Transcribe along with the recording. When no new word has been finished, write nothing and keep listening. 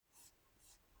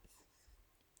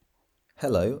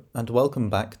Hello and welcome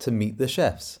back to Meet the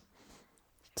Chefs.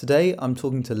 Today I'm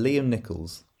talking to Liam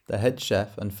Nichols, the head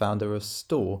chef and founder of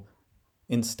Store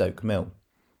in Stoke Mill.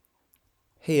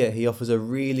 Here he offers a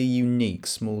really unique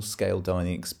small-scale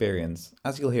dining experience,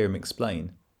 as you'll hear him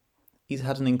explain. He's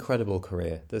had an incredible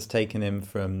career that's taken him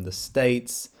from the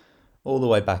States all the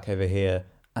way back over here,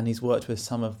 and he's worked with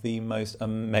some of the most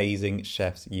amazing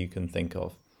chefs you can think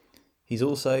of. He's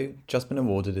also just been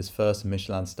awarded his first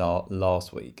Michelin star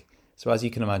last week. So as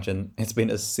you can imagine, it's been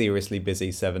a seriously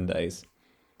busy 7 days.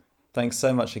 Thanks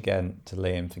so much again to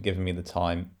Liam for giving me the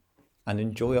time, and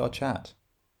enjoy our chat.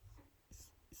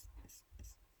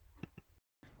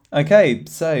 Okay,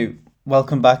 so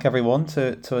welcome back everyone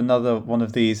to another one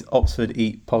of these Oxford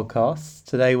Eat podcasts.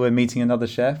 Today we're meeting another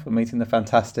chef. We're meeting the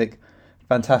fantastic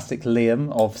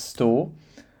Liam of Store.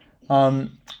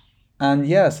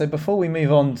 So before we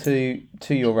move on to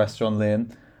your restaurant,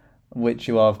 Liam, which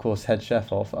you are, of course, head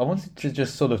chef of, I wanted to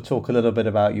just sort of talk a little bit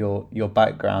about your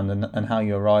background and how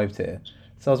you arrived here.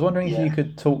 So I was wondering if you Yeah.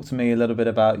 could talk to me a little bit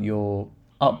about your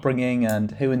upbringing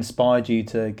and who inspired you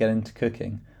to get into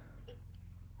cooking.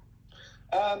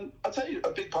 I'll tell you,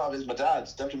 a big part of it is my dad.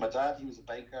 Definitely my dad. He was a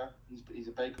baker. He's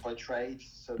a baker by trade.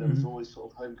 So there was Mm-hmm. always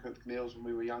sort of home cooked meals when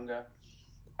we were younger.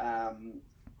 Um,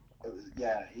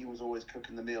 he was always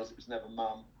cooking the meals. It was never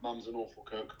mum. Mum's an awful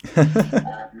cook.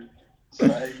 Um,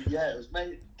 it was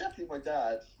definitely my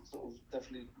dad. Sort of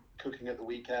definitely cooking at the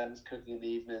weekends, cooking in the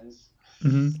evenings.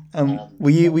 Mm-hmm. So Were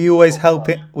you always sort of like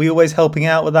helping? Were you always helping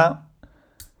out with that?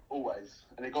 always.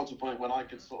 And it got to a point when I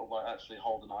could sort of like actually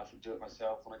hold a knife and do it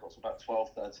myself. When I got to about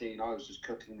 12, 13, I was just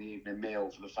cooking the evening meal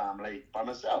for the family by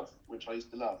myself, which I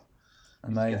used to love. I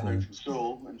used to get home Amazing. from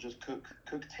school and just cook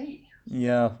tea.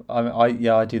 Yeah,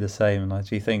 I do the same, and I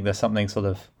do think there's something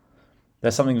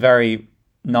very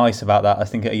nice about that. I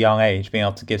think at a young age, being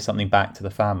able to give something back to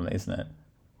the family, isn't it?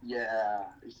 Yeah,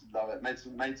 I used to love it. Made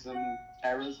some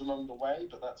errors along the way,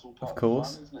 but that's all Of part of the fun,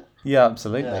 course. isn't it? Yeah, Yeah,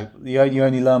 absolutely. You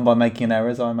only learn by making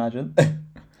errors, I imagine.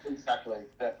 exactly,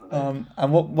 definitely.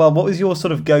 And what was your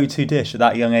sort of go-to dish at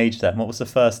that young age then? What was the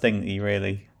first thing that you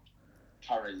really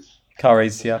Curries.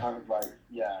 curries? Just Yeah. kind of like,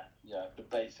 yeah, the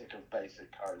basic of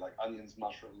basic curry, like onions,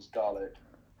 mushrooms, garlic,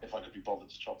 if I could be bothered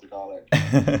to chop the garlic,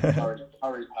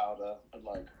 curry powder, and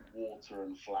like water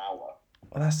and flour.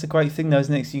 Well, that's the great thing, though,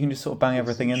 isn't it? 'Cause you can just sort of bang With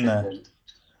everything some in there, chicken.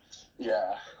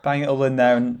 Yeah. bang it all in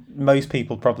there, and most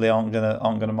people probably aren't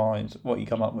gonna mind what you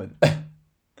come up with.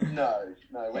 No,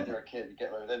 no, when you're a kid, you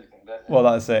get away with anything, don't Well,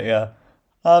 that's it. Yeah.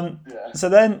 Um, you? Yeah.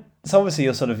 so obviously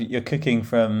you're cooking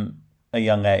from a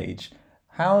young age.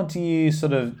 How do you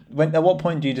sort of at what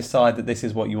point do you decide that this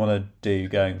is what you want to do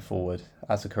going forward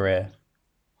as a career?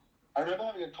 I remember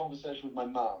having a conversation with my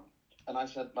mum, and I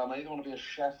said, Mum, I either want to be a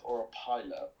chef or a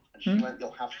pilot. And she Hmm? went,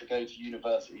 You'll have to go to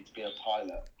university to be a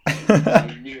pilot. And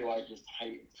I knew I just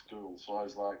hated school. So I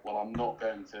was like, Well, I'm not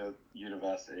going to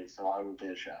university, so I will be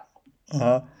a chef.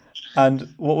 uh,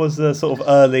 and what was the sort of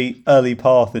early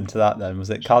path into that then? Was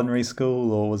it culinary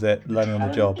school or was it learning on the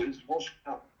And job? it was washing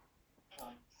up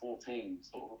 14,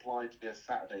 sort of applied to be a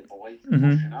Saturday boy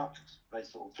Hmm. washing up. They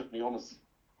sort of took me on as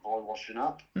a boy washing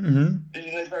up. Hmm.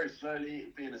 And very slowly,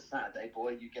 being a Saturday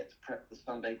boy, you get to prep the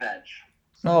Sunday veg.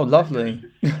 So Oh, then you're lovely.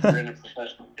 you're in a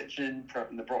professional kitchen,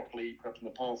 prepping the broccoli, prepping the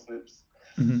parsnips.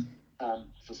 Hmm.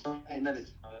 For Sunday, and then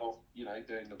it's kind of,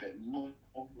 doing a bit more,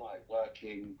 like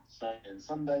working Saturday and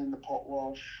Sunday in the pot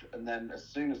wash. And then as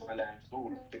soon as I left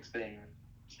school at 16,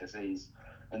 GCSEs,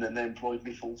 and then they employed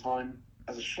me full time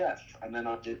as a chef. And then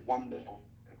I did one day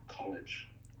at college.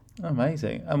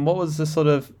 Amazing. And what was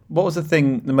the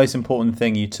thing, the most important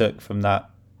thing you took from that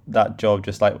job,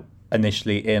 just like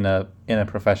initially in a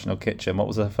professional kitchen? What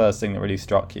was the first thing that really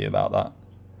struck you about that?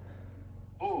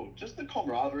 Oh, just the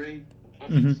camaraderie, the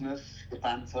Hmm. playfulness, the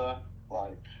banter.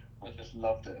 Like, I just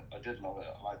loved it. I did love it.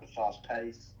 I like the fast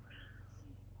pace.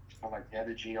 I like the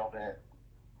energy of it.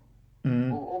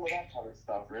 Mm. All of that kind of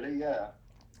stuff, really. Yeah.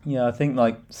 Yeah, I think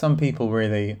like some people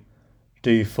really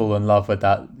do fall in love with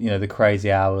that, the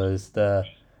crazy hours, the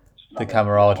Love it. Yeah.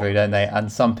 camaraderie, don't they?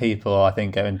 And some people, I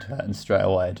think, go into it and straight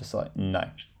away just like, no,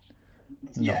 not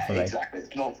Yeah, for me. exactly.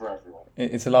 It's not for everyone.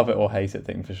 It's a love it or hate it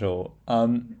thing for sure.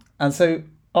 And so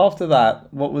after that,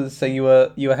 you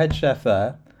were head chef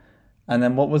there, and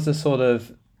then what was the sort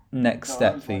of next No, I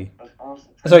step was for like, you? I was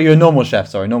Sorry, you're a apprentice. normal chef.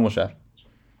 Sorry, normal chef.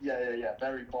 Yeah.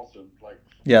 Very bottom, like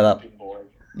Yeah, tipping boy.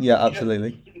 yeah,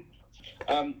 absolutely.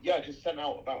 I just sent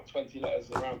out about 20 letters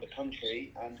around the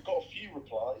country and got a few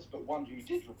replies, but one who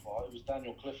did reply was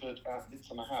Daniel Clifford at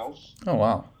Midsummer House. Oh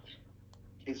wow.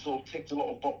 It sort of ticked a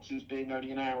lot of boxes being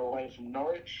only an hour away from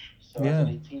Norwich. So as Yeah. an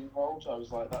 18-year-old, I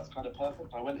was like, that's kind of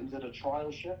perfect. I went and did a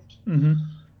trial shift. Mhm.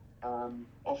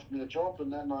 offered me a job,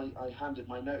 and then I handed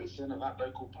my notice in at that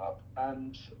local pub,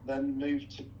 and then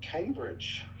moved to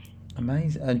Cambridge.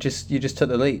 Amazing. And you just took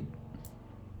the leap.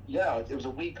 Yeah, it was a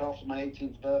week after my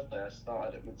 18th birthday. I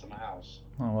started at Midsummer House.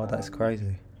 Oh well, that's Um,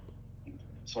 crazy.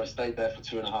 so I stayed there for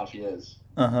 2.5 years.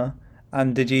 Uh huh.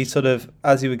 And did you sort of,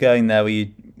 as you were going there,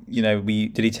 did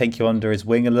he take you under his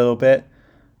wing a little bit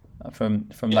from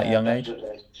that Yeah, young age?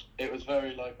 definitely. It was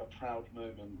very like a proud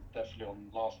moment. Definitely on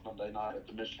last Monday night at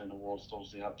the Michelin Awards.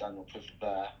 Obviously, had Daniel Clifford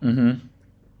there Mm-hmm.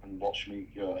 and watched me.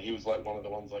 He was like one of the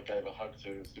ones I gave a hug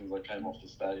to as soon as I came off the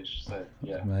stage. So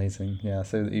yeah, Amazing. Yeah.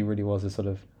 So he really was a sort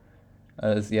of,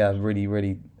 really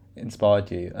really inspired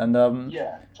you. And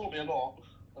yeah, taught me a lot.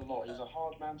 A lot. He was a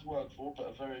hard man to work for, but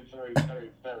a very, very,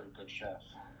 very, very good chef.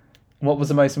 what was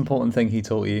the most important thing he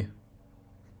taught you?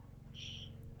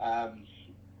 Um,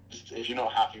 just, if you're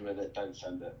not happy with it, don't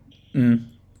send it. Mm.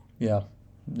 Yeah.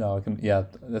 No, I can. Yeah,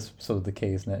 that's sort of the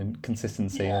key, isn't it? And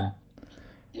consistency Yeah, and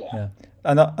yeah. yeah.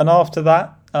 And after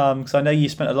that, because I know you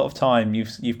spent a lot of time.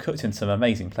 You've cooked in some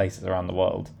amazing places around the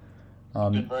world.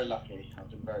 I've been Um, very lucky. I've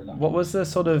been very what lucky. was the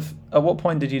sort of at what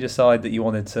point did you decide that you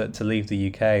wanted to leave the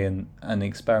UK and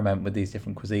experiment with these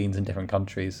different cuisines in different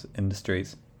countries,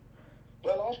 industries?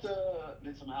 Well, after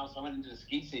Midsummer House, I went into the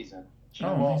ski season. Do you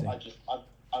Oh, know what? amazing.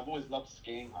 I've always loved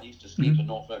skiing. I used to ski for Hmm.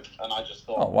 Norfolk, and I just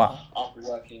Oh, thought, wow. after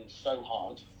working so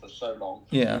hard for so long, for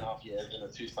three Yeah. and a half years in a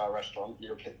two-star restaurant,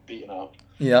 you're getting beaten up.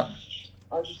 Yeah.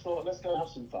 I just thought, let's go have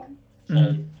some fun. So, Hmm.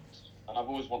 and I've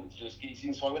always wanted to do a ski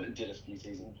season, so I went and did a ski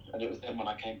season. And it was then when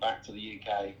I came back to the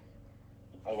UK,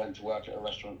 I went to work at a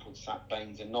restaurant called Sat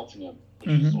Baines in Nottingham,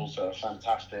 which was Hmm. also a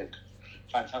fantastic,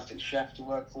 fantastic chef to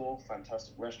work for,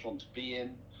 fantastic restaurant to be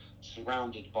in,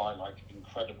 surrounded by like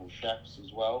incredible chefs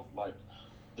as well. Like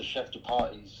the chef de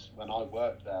parties when I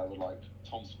worked there were like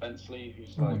Tom Spenceley,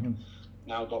 who's Oh my like goodness.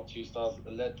 now got 2 stars at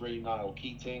the Ledbury, Niall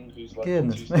Keating, who's like got two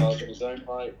Goodness me. stars in his own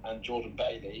right, and Jordan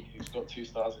Bailey, who's got 2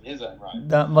 stars in his own right.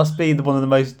 That must be one of the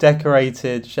most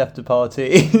decorated chef de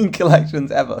partie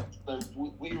collections ever. So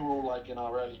we were all like in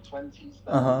our early 20s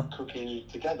Uh then huh. cooking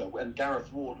together, and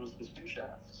Gareth Ward was the sous chef.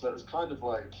 So it was kind of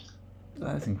like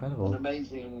That's an incredible.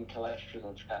 amazing collection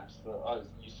of chefs that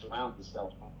you surround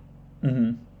yourself Hmm.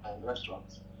 in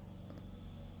restaurants.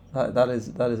 That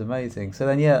is amazing. So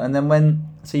then yeah, and then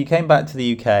you came back to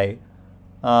the UK,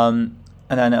 and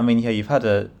then I mean yeah, you've had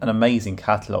an amazing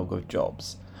catalogue of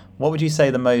jobs. What would you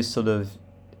say the most sort of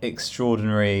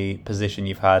extraordinary position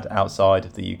you've had outside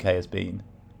of the UK has been?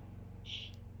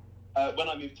 When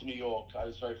I moved to New York, I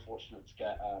was very fortunate to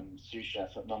get sous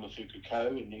chef at Mamafuku Co.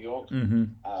 in New York.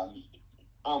 Mm-hmm. Um,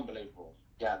 Unbelievable.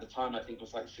 Yeah, at the time I think it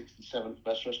was like 67th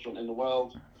best restaurant in the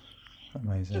world.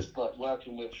 Amazing. Just like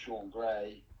working with Sean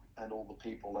Gray and all the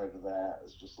people over there, it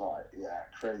was just like, yeah,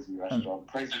 crazy And restaurant,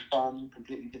 crazy fun,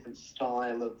 completely different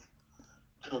style of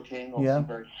cooking, yeah, obviously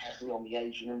very heavy on the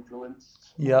Asian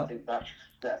influence. And I yeah. think that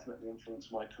definitely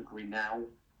influenced my cookery now.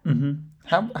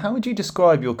 Mm-hmm. How would you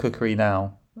describe your cookery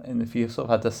now? And if you sort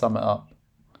of had to sum it up.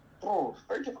 Oh,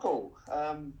 very difficult.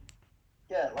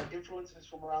 Yeah, like influences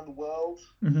from around the world.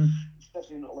 Mm-hmm. It's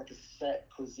definitely not like a set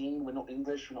cuisine. We're not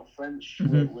English, we're not French,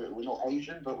 Mm-hmm. we're not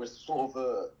Asian, but we're sort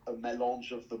of a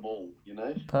melange of them all, you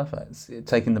know? Perfect. So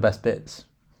taking the best bits.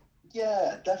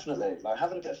 Yeah, definitely. Like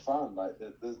having a bit of fun. Like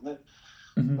there's no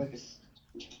Mm-hmm. like it's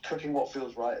cooking what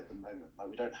feels right at the moment. Like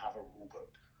we don't have a rule book.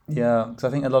 Yeah, because I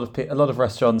think a lot of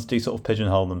restaurants do sort of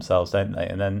pigeonhole themselves, don't they?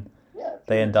 And then Yeah, if you're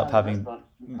they an end up Italian having restaurant,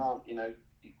 you can't,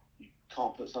 you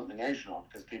can't put something Asian on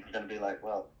because people are going to be like,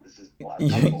 well, this is what I've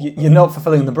come for. you're not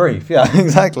fulfilling the brief. Yeah,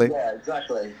 exactly. Yeah,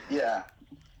 exactly. Yeah.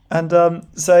 And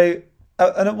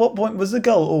and at what point was the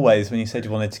goal always when you said you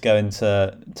wanted to go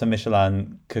into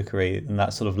Michelin cookery and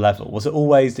that sort of level? Was it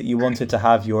always that you wanted to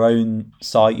have your own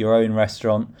site, your own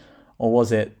restaurant, or was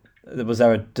there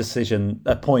a decision,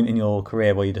 a point in your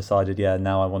career where you decided, yeah,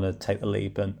 now I want to take the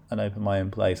leap and open my own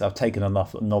place? I've taken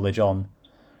enough knowledge on.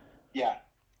 Yeah.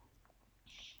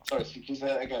 Sorry, so can you say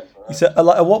that again? Sorry, I So, just.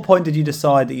 at what point did you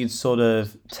decide that you'd sort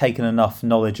of taken enough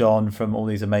knowledge on from all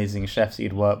these amazing chefs that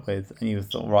you'd worked with, and you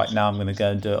thought, right now I'm going to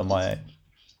go and do it on my own?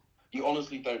 You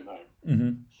honestly don't know.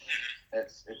 Mm-hmm.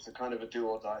 It's a kind of a do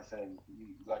or die thing.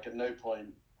 Like at no point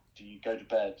do you go to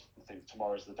bed and think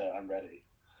tomorrow's the day I'm ready.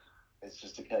 It's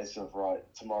just a case of right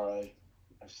tomorrow.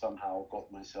 I've somehow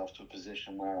got myself to a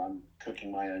position where I'm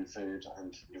cooking my own food,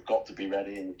 and you've got to be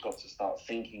ready, and you've got to start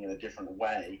thinking in a different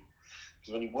way.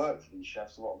 Because when you work for these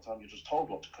chefs, a lot of the time you're just told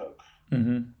what to cook.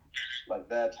 Mm-hmm. Like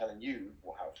they're telling you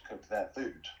how to cook their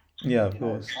food. Yeah, of At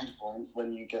course. some point,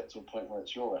 when you get to a point where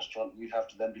it's your restaurant, you have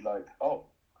to then be like, oh,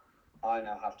 I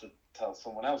now have to tell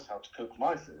someone else how to cook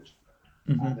my food,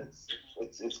 and Mm-hmm.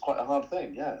 it's quite a hard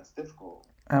thing. Yeah, it's difficult.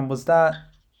 And was that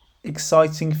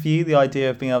exciting for you, the idea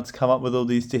of being able to come up with all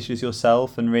these dishes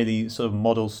yourself and really sort of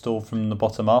model store from the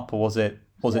bottom up, or was it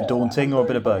Yeah, daunting and or a bit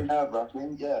very, of very both?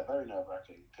 nerve-wracking. Yeah, very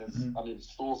nerve-wracking because Mm-hmm. I mean,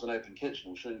 store's an open kitchen.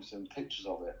 I'll show you some pictures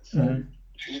of it. So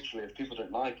Mm-hmm. literally, if people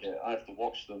don't like it, I have to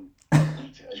watch them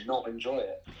eat it and not enjoy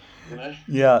it. You know?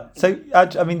 Yeah. So,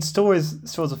 I mean, Store's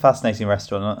a fascinating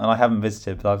restaurant, and I haven't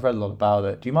visited, but I've read a lot about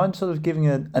it. Do you mind sort of giving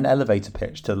an elevator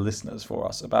pitch to the listeners for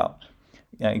us about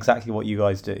exactly what you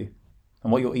guys do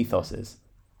and what your ethos is?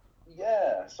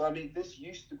 Yeah. So I mean, this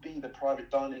used to be the private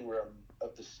dining room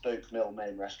of the Stoke Mill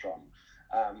main restaurant.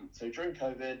 So during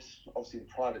COVID, obviously the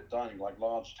private dining, like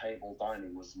large table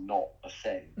dining, was not a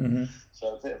thing. Mm-hmm.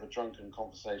 So a bit of a drunken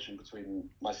conversation between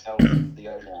myself and the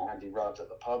owner, Andy Rudd, at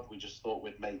the pub. We just thought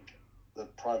we'd make the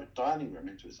private dining room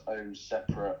into its own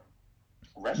separate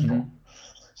Mm-hmm. restaurant.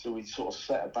 So we sort of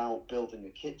set about building a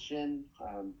kitchen,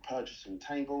 purchasing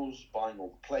tables, buying all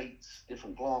the plates,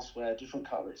 different glassware, different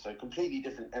cutlery. So completely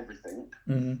different everything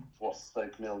Mm-hmm. for what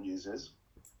Stoke Mill uses.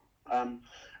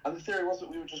 And the theory was that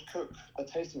we would just cook a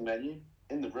tasting menu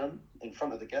in the room in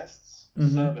front of the guests,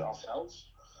 Mm-hmm. serve it ourselves,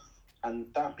 and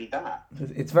that'd be that.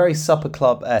 It's very supper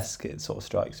club esque. It sort of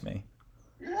strikes me.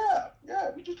 Yeah, yeah,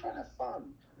 we just try and have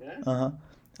fun, you know? Uh huh.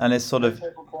 And it's sort No of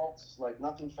tablecloths, like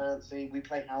nothing fancy. We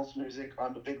play house music.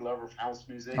 I'm a big lover of house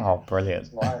music. oh, brilliant.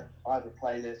 So I have a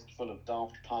playlist full of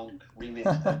Daft Punk,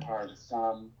 remixed Empire of the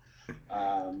Sun,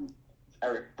 um,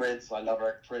 Eric Prydz. I love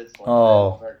Eric Prydz, so I play a lot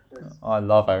of Oh, Eric Prydz. I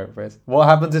love Eric Britt. What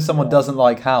happens if someone Yeah. doesn't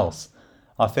like house?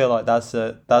 I feel like that's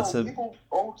Well,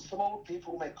 a some old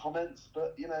people make comments,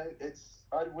 but you know,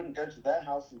 I wouldn't go to their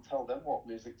house and tell them what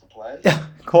music to play. yeah,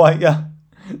 quite yeah,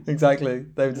 exactly.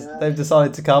 You know, They've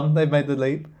decided to come. They've made the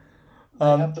leap. they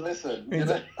have to listen. You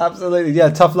know, Absolutely, yeah.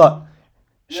 Tough luck.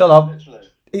 Shut yeah, up. literally.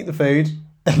 Eat the food.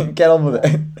 Get on with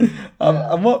Yeah, it.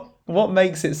 yeah. And what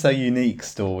makes it so unique,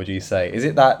 Store? Would you say is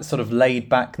it that sort of laid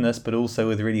backness, but also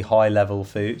with really high level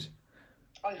food?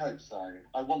 I hope so.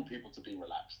 I want people to be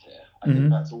relaxed here. I think Mm-hmm.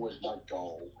 that's always my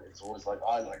goal. It's always like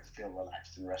I like to feel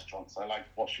relaxed in restaurants. I like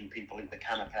watching people eat the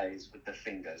canapes with their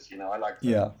fingers. You know, I like to.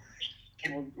 Yeah.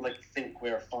 People like think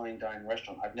we're a fine dining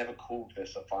restaurant. I've never called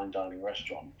this a fine dining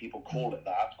restaurant. People call it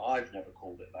that. I've never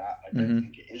called it that. I don't Mm-hmm.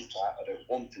 think it is that. I don't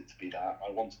want it to be that.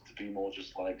 I want it to be more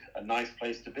just like a nice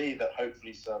place to be that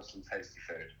hopefully serves some tasty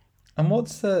food. And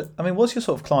what's your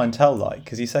sort of clientele like?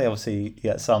 Because you say obviously you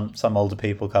get some older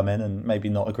people come in and maybe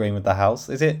not agreeing with the house.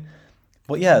 Is it?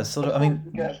 Well, yeah, sort Of of. I course,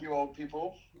 we mean, get a few old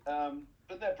people,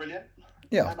 but they're brilliant.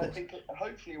 yeah, of And I course. think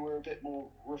hopefully we're a bit more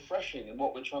refreshing in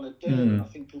what we're trying to do. Mm. I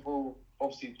think people,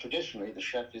 obviously, traditionally, the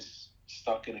chef is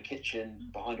stuck in a kitchen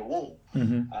behind a wall.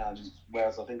 Mm-hmm.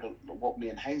 Whereas I think what me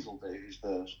and Hazel do, who's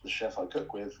the chef I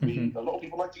cook with, Mm-hmm. a lot of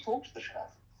people like to talk to the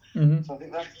chef. Mm-hmm. So I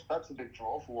think that's a big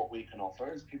draw for what we can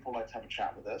offer is people like to have a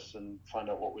chat with us and find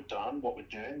out what we've done, what we're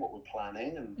doing, what we're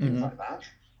planning, and things Mm-hmm. like that.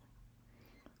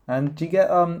 And do you get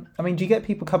I mean, do you get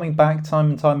people coming back time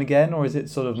and time again, or is it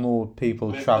sort of more people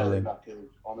We're very travelling? lucky,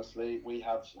 honestly. We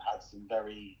have had some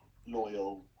very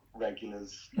loyal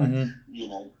regulars, like, Mm-hmm. you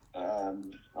know,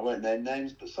 I won't name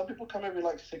names, but some people come every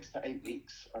like 6 to 8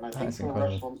 weeks. And I think That's for a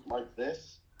incredible. restaurant like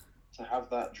this, to have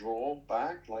that draw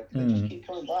back, like they just Mm. keep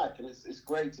coming back. And it's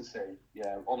great to see,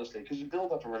 yeah, honestly, because you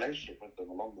build up a relationship with them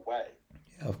along the way.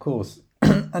 Yeah, of course.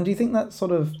 And do you think that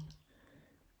sort of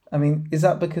I mean, is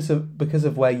that because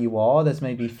of where you are? There's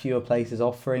maybe fewer places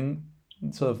offering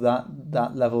sort of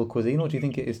that level of cuisine, or do you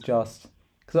think it is just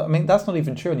because I mean that's not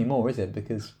even true anymore, is it?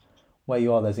 Because where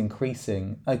you are, there's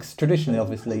increasing. Like traditionally, There's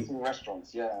obviously, increasing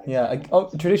restaurants, yeah, yeah.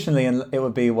 exactly. Traditionally, and it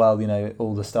would be well,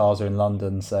 all the stars are in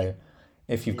London, so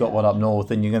if you've got one Yeah, up north,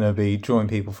 then you're going to be drawing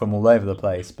people from all over the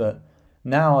place. But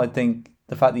now, I think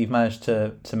the fact that you've managed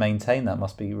to maintain that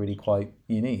must be really quite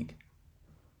unique.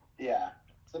 yeah.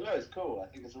 So no, it's cool.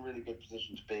 I think it's a really good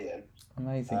position to be in.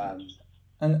 Amazing. Um,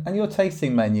 And your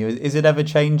tasting menu is it ever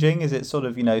changing? Is it sort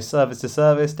of service to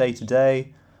service, day to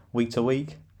day, week to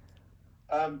week?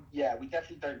 yeah, we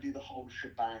definitely don't do the whole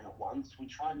shebang at once. We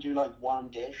try and do like one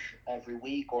dish every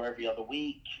week or every other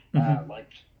week, Mm-hmm.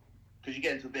 like because you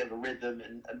get into a bit of a rhythm,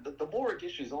 and the more a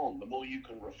dish is on, the more you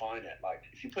can refine it. Like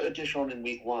if you put a dish on in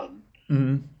week one,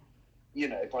 Mm-hmm. you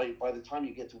know, by the time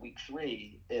you get to week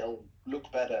three, it'll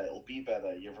look better, it'll be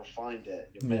better. You've refined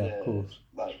it, you've made Yeah, of it course.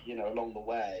 like along the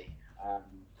way.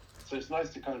 So it's nice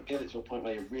to kind of get it to a point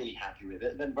where you're really happy with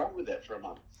it, and then run with it for a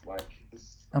month. Like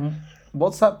it's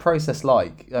What's that process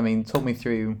like? I mean, talk me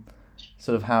through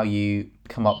sort of how you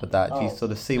come up with that. Do you Oh,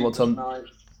 sort of see what's sleepless on?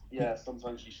 nights. Yeah,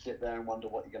 sometimes you sit there and wonder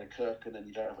what you're going to cook, and then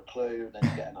you don't have a clue. Then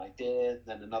you get an idea,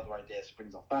 then another idea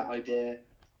springs off that idea,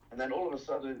 and then all of a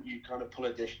sudden you kind of pull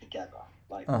a dish together.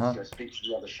 Like, Uh huh. go speak to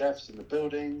the other chefs in the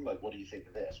building. Like, what do you think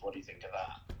of this? What do you think of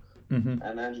that? Mhm.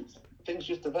 And then things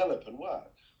just develop and work.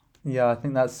 Yeah, I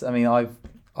think that's. I mean,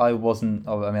 I wasn't.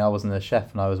 I mean, I wasn't a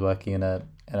chef when I was working in a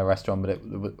restaurant, but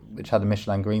which had a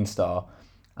Michelin Green Star,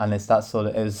 and it's that sort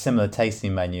of. It was a similar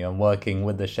tasting menu, and working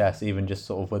with the chefs, even just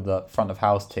sort of with the front of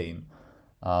house team,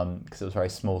 because it was very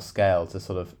small scale to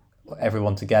sort of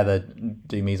everyone together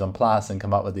do mise en place and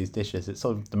come up with these dishes. It's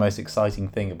sort of the most exciting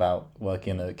thing about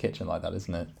working in a kitchen like that,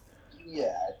 isn't it?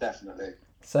 Yeah, definitely,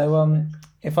 So, definitely.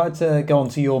 if I had to go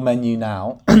onto your menu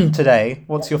now today,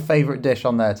 what's Yeah. your favourite dish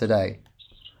on there today?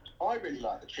 I really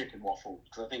like the chicken waffle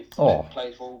because I think it's a Oh. bit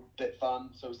playful, bit fun.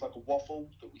 So it's like a waffle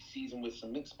that we season with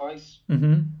some mixed spice.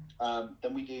 Mm-hmm.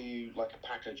 Then we do like a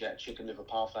Paco Jet chicken liver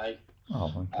parfait.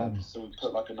 Oh, okay. So we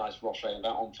put like a nice roche of that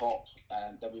on top,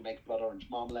 and then we make blood orange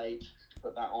marmalade.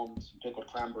 Put that on some pickled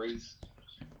cranberries,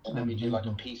 and then we do like a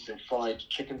Unbelievable. piece of fried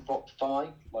chicken thigh,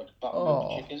 like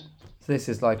buttermilk Oh, chicken. so this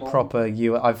is like proper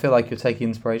you. I feel like you're taking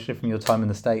inspiration from your time in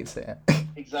the States here.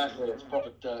 Exactly, it's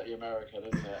proper dirty American,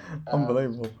 isn't it?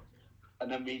 Unbelievable. And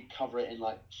then we cover it in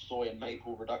like soy and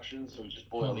maple reduction. So we just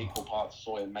boil Oh. equal parts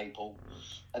soy and maple,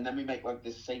 and then we make like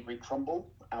this savory crumble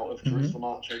out of Mm-hmm. Jerusalem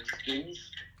artichoke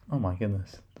skins. Oh my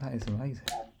goodness, that is amazing.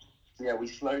 So yeah, we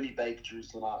slowly bake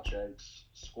Jerusalem artichokes,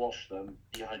 squash them,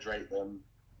 dehydrate them,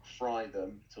 fry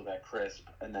them till they're crisp,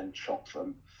 and then chop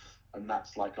them. And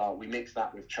that's like we mix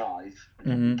that with chive, and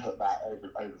then we Mm-hmm. put that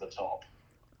over the top.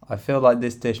 I feel like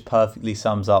this dish perfectly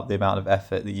sums up the amount of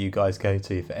effort that you guys go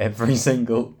to for every Yeah,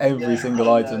 single I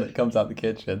item know. that comes out the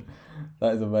kitchen.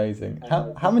 That is amazing. I How know. how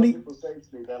Because some many? people say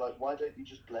to me, they're like, "Why don't you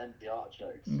just blend the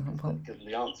artichokes?" Well, Because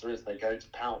the answer is they go to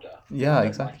powder. But yeah, I don't like it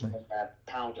exactly. when they're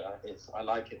powder. I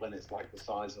like it when it's like the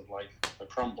size of like a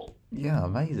crumble. Yeah,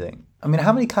 amazing. I mean,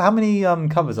 how many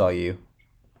covers are you?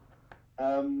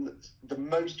 The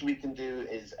most we can do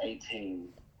is 18.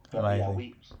 But yeah, Amazing.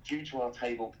 we due to our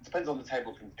table, it depends on the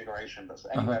table configuration, but Uh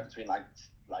huh. anywhere between like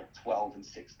 12 and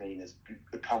 16 is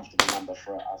a comfortable number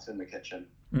for us in the kitchen.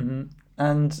 Mm-hmm.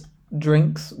 And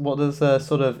drinks, what does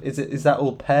sort of is that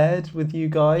all paired with you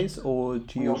guys or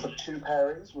do We you? offer two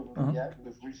pairings. Uh-huh. Yeah,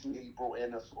 we've recently brought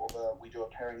in a sort of we do a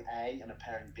pairing A and a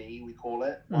pairing B. We call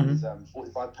it. One is Mm-hmm.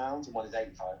 £45 and one is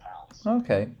 £85.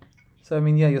 Okay. So I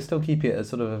mean, yeah, you'll still keep it at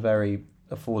sort of a very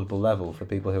affordable level for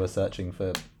people who are searching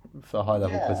for high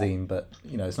level Yeah, cuisine, but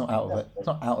it's not out of it. It's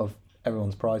definitely. not out of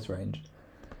everyone's price range.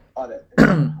 I don't think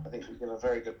so. I think we give a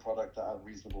very good product at a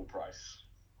reasonable price.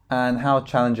 And how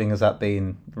challenging has that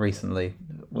been recently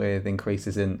with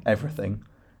increases in everything,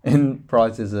 in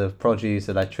prices of produce,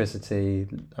 electricity?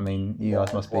 I mean, you Yeah, guys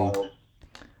it's must be. wild.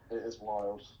 It is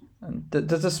wild. And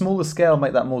does a smaller scale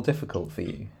make that more difficult for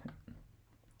you?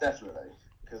 Definitely,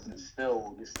 because it's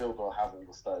still you still got to have all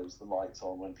the stoves, the lights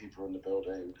on when people are in the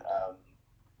building.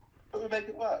 But we make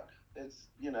it work. It's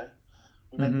we make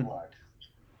Hmm. it work.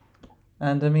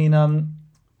 And I mean,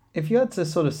 if you had to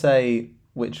sort of say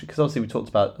which, because obviously we talked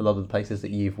about a lot of the places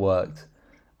that you've worked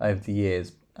over the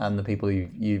years and the people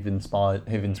you've inspired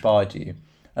who've inspired you.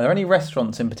 Are there any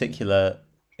restaurants in particular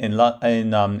in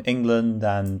England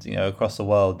and across the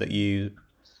world that you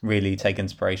really take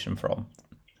inspiration from,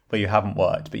 where you haven't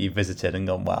worked but you've visited and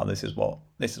gone, wow, this is what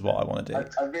I want to do.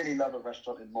 I really love a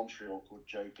restaurant in Montreal called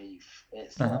Joe Beef.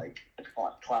 It's Uh-huh. like a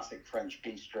quite classic French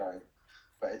bistro,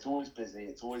 but it's always busy.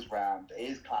 It's always rammed. It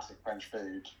is classic French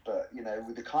food, but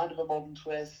with a kind of a modern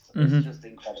twist. It's Hmm. just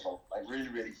incredible. Like really,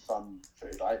 really fun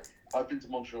food. I've been to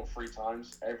Montreal 3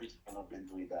 times. Every time I've been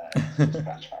to eat there, it's just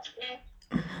fantastic.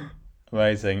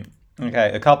 Amazing.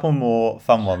 Okay, a couple more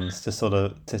fun ones to sort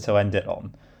of to end it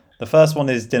on. The first one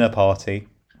is dinner party.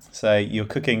 So you're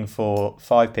cooking for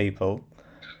 5 people,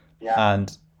 Yeah,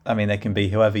 and I mean they can be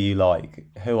whoever you like.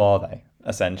 Who are they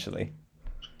essentially?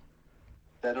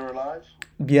 dead or alive.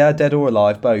 Yeah, dead or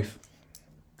alive, both.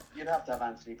 You'd have to have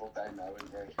Anthony Bourdain though,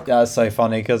 wouldn't you? Yeah, it's so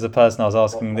funny because the person I was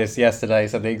asking Honestly, this yesterday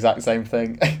said the exact same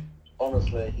thing.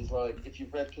 honestly, he's like, if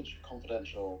you've read Kitchen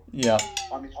Confidential, Yeah.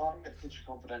 I mean, I read Kitchen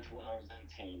Confidential when I was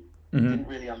 18. Hmm. Didn't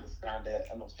really understand it,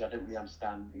 and obviously I didn't really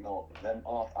understand New York. Then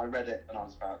after I read it when I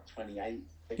was about 28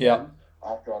 Yeah. again,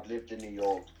 after I'd lived in New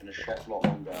York and a chef a lot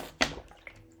longer.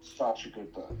 Such a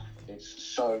good book. It's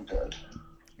so good.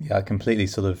 Yeah, I completely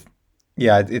sort of.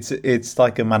 Yeah, it's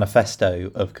like a manifesto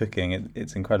of cooking.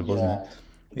 It's incredible, isn't it? Yeah,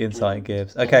 The it's insight it brilliant.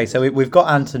 gives. So Okay, so good. we've got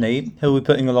Anthony. Who are we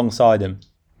putting alongside him?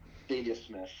 Delia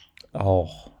Smith. Oh,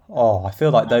 oh, I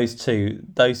feel like those two,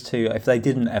 if they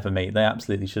didn't ever meet, they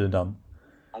absolutely should have done.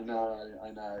 I know,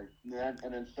 I know.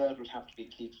 And then third would have to be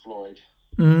Keith Floyd.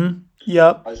 Mm,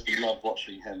 yep. I used to love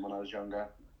watching him when I was younger.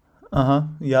 Uh-huh.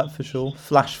 Yeah, for sure.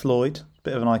 Flash Floyd,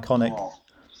 bit of an Oh, bit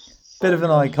so of an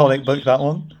good. iconic book, that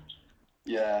one.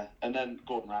 Yeah, and then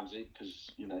Gordon Ramsay,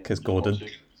 because, you know, Because you've got Gordon. to.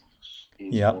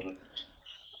 He's Yeah. Gordon.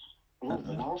 Oh,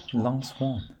 the last one. Last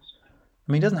one.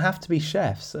 I mean, it doesn't have to be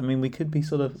chefs. I mean, we could be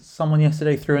sort of. Someone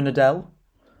yesterday threw in Adele,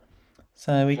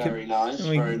 so we could. Very nice,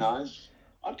 very We. nice.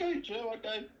 I'd go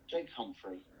Jake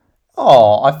Humphrey.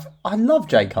 Oh, I love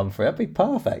Jake Humphrey. That'd be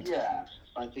perfect. Yeah,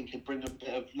 I think he'd bring a bit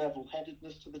of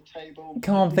level-headedness to the table. I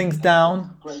Calm think things he'd have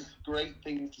some down. great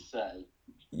things to say.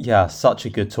 Yeah, such a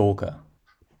good talker.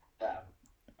 Yeah.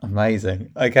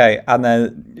 Amazing. Okay, and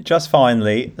then just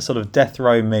finally, a sort of death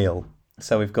row meal.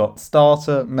 So we've got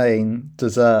starter, main,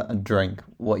 dessert, and drink.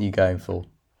 What are you going for?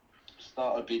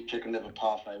 Start would be chicken liver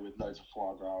parfait with loads of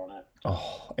foie gras on it.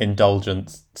 Oh,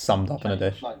 indulgence summed up in a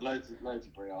dish. Like loads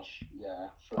of brioche. Yeah.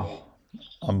 Oh,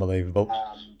 unbelievable.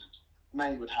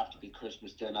 Main would have to be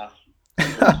Christmas dinner.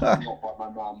 Not by my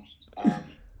mum.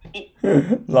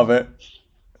 Love it.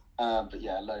 But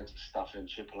yeah, loads of stuffing,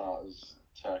 chipolatas,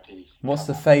 turkey. What's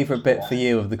the favourite bit for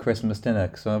you of the Christmas dinner?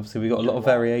 Because obviously we've got a lot of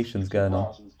variations going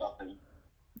on. And stuffing.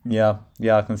 Yeah,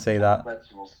 I can see that. Bread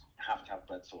sauce. Have to have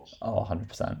bread sauce. Oh,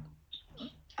 100%.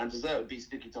 And dessert would be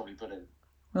sticky toffee pudding.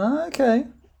 Okay.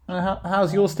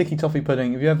 How's your sticky toffee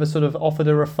pudding? Have you ever sort of offered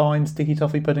a refined sticky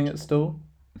toffee pudding at store?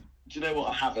 Do you know what?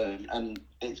 I haven't, and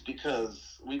it's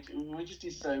because we just do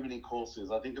so many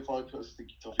courses. I think if I put a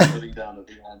sticky toffee pudding down at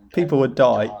the end, people would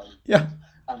die. Yeah.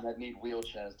 And they'd need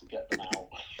wheelchairs to get them out.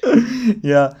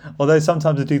 Yeah, although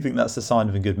sometimes I do think that's a sign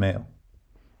of a good meal.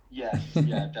 Yes,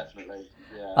 yeah, definitely.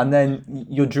 Yeah. And then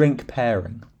your drink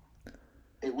pairing.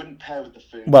 It wouldn't pair with the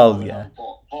food. Well, yeah.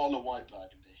 Bottle of white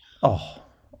burgundy. Oh,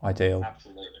 ideal.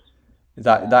 Absolutely.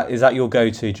 Is that your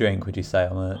go-to drink? Would you say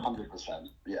on it? 100%.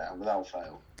 Yeah, without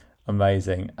fail.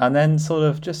 Amazing. And then sort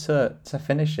of just to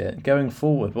finish it, going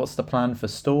forward, what's the plan for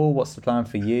store? What's the plan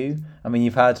for you? I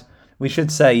mean, we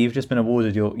should say you've just been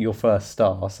awarded your first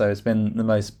star, so it's been the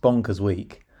most bonkers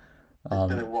week.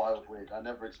 It's been a wild week. I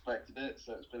never expected it,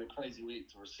 so it's been a crazy week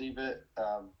to receive it.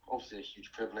 Obviously a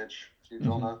huge privilege, huge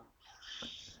honour.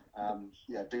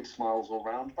 Yeah, big smiles all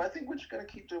round. But I think we're just going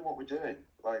to keep doing what we're doing.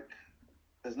 Like,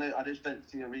 I just don't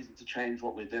see a reason to change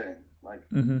what we're doing. Like,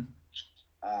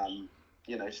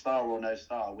 you know, star or no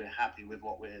star, we're happy with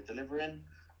what we're delivering.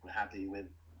 We're happy with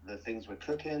the things we're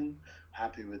cooking. We're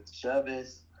happy with the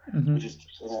service. We're just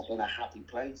in a happy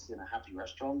place, in a happy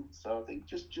restaurant. So I think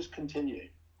just continue.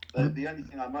 The only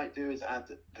thing I might do is add,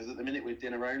 because at the minute we're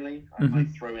dinner only, I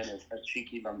might throw in a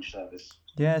cheeky lunch service.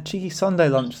 Yeah, cheeky Sunday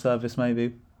lunch service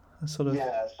maybe. Sort of.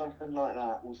 Yeah, something like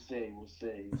that. We'll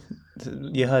see.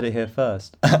 You heard it here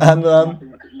first. And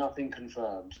nothing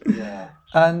confirmed. Yeah.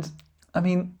 And I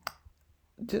mean,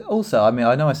 also, I mean,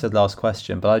 I know I said last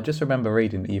question, but I just remember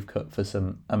reading that you've cooked for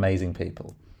some amazing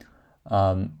people.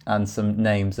 And some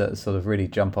names that sort of really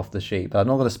jump off the sheet, but I'm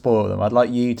not going to spoil them. I'd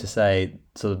like you to say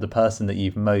sort of the person that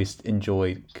you've most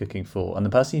enjoyed cooking for, and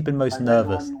the person you've been most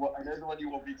nervous. I know the one you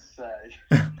want me to say.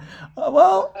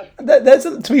 Well,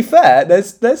 to be fair,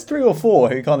 there's 3 or 4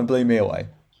 who kind of blew me away.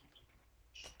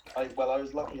 I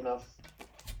was lucky enough.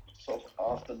 Sort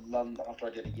of after I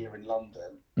did a year in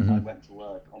London, I went to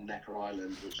work on Necker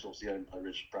Island, which is obviously owned by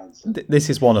Richard Branson. This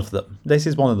is one of them. This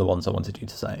is one of the ones I wanted you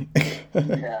to say.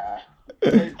 Yeah. So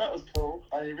that was cool.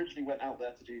 I originally went out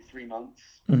there to do 3 months,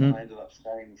 and I ended up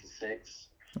staying for 6.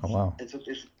 Oh wow! It's a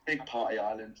big party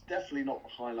island. Definitely not the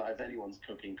highlight of anyone's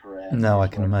cooking career. No, I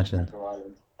can imagine.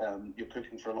 You're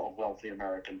cooking for a lot of wealthy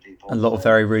American people. A lot of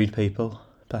very rude people,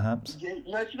 perhaps. Yeah,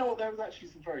 no, do you know what? There was actually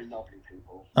some very lovely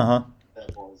people.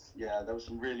 There was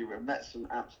some really met some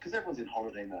apps because everyone's in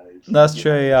holiday mode. That's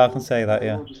true. Yeah, I can say that.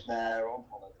 Yeah. We're all just there on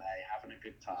holiday, having a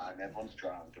good time. Everyone's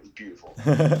drunk. It was beautiful.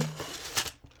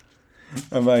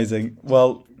 Amazing.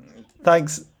 Well,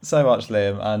 thanks so much,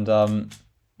 Liam. And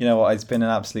you know what? It's been an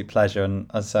absolute pleasure. And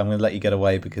as I say, I'm going to let you get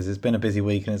away because it's been a busy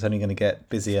week and it's only going to get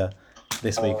busier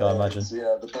this week, I imagine.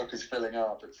 Yeah, the book is filling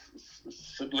up.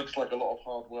 It looks like a lot of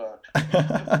hard work.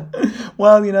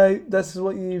 Well, you know, this is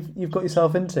what you've got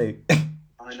yourself into.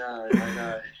 I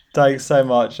know. Thanks so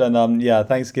much. And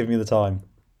thanks for giving me the time.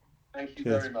 Thank you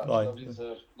very much. Bye. Lovely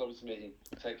to meet you.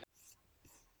 Take care.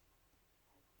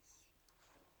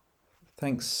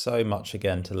 Thanks so much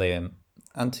again to Liam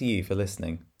and to you for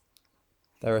listening.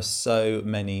 There are so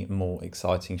many more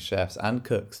exciting chefs and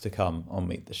cooks to come on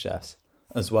Meet the Chefs,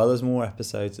 as well as more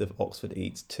episodes of Oxford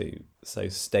Eats too, so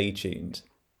stay tuned.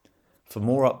 For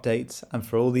more updates and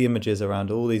for all the images around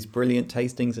all these brilliant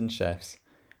tastings and chefs,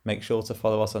 make sure to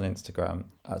follow us on Instagram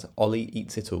at Ollie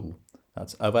Eats It All.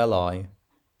 That's OLI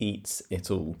Eats It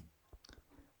All.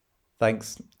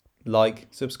 Thanks, like,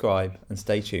 subscribe and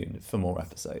stay tuned for more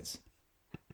episodes.